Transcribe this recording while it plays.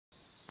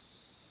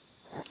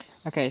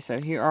Okay, so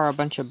here are a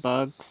bunch of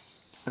bugs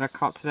that I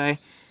caught today.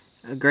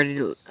 A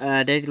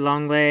daddy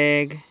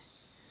longleg.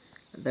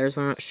 There's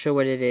one. Not sure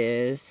what it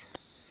is.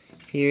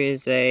 Here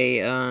is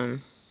a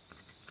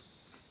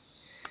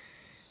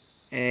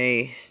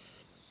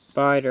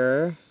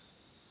spider,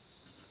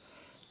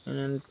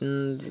 and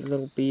then a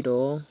little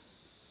beetle,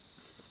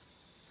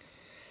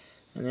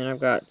 and then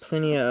I've got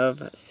plenty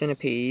of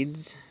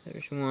centipedes.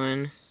 There's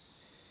one,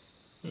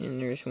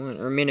 and there's one,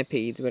 or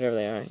minipedes, whatever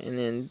they are. And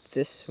then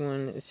this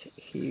one is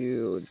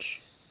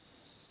huge.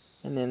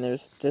 And then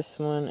there's this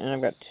one, and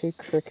I've got 2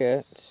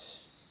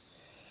 crickets.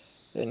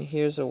 Then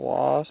here's a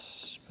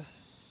wasp,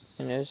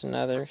 and there's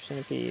another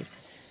centipede.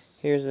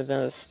 Here's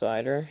another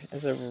spider.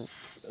 There's a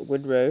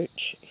wood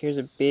roach. Here's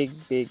a big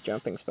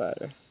jumping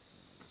spider.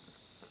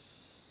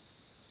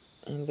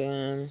 And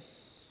then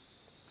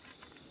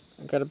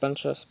I've got a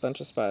bunch of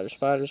spiders.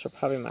 Spiders are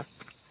probably my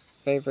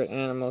favorite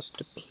animals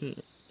to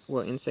pin,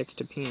 well, insects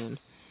to pin.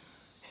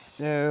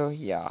 So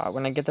yeah,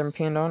 when I get them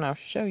pinned on, I'll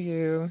show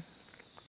you.